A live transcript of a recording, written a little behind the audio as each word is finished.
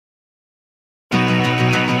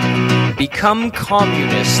become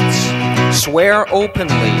communists, swear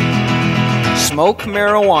openly, smoke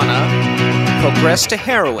marijuana, progress to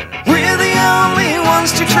heroin. We're the only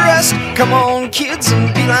ones to trust. Come on, kids,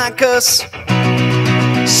 and be like us.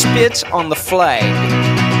 Spit on the flag,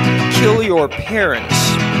 kill your parents,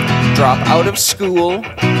 drop out of school,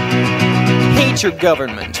 hate your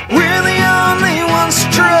government. We're the only ones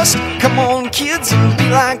to trust. Come on, kids, and be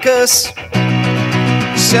like us.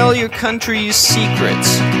 Sell your country's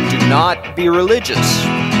secrets. Do not be religious.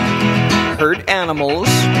 Hurt animals.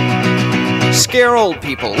 Scare old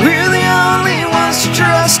people. We're the only ones to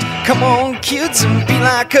trust. Come on, kids, and be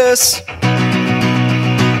like us.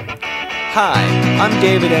 Hi, I'm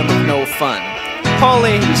David M. of No Fun. Paul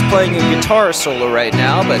Leahy's playing a guitar solo right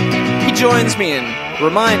now, but he joins me in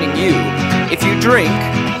reminding you, if you drink,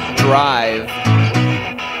 drive.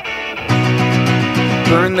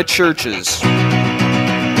 Burn the churches.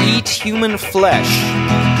 Eat human flesh.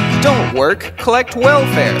 Don't work, collect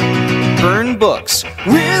welfare. Burn books.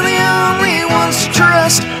 We're the only ones to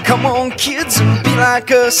trust. Come on, kids, and be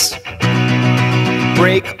like us.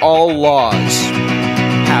 Break all laws.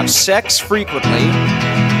 Have sex frequently.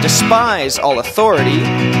 Despise all authority.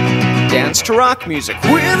 Dance to rock music.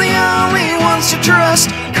 We're the only ones to trust.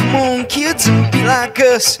 Come on, kids, and be like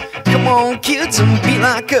us. Come on, kids, and be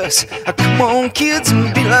like us. Come on, kids,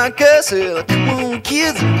 and be like us. Come on,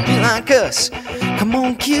 kids, and be like us. Come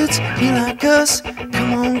on, kids, be like us.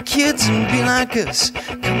 Come on, kids, and be like us.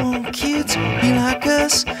 Come on, kids, be like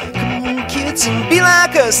us. Come on, kids, and be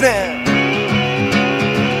like us now.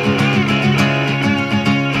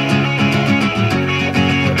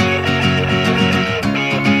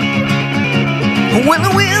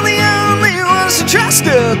 Well, we're the only ones to trust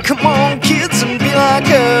her. Come on, kids, and be like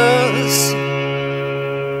us.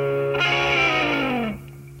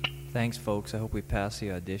 Thanks, folks. I hope we pass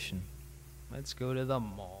the audition. Let's go to the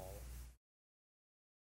mall.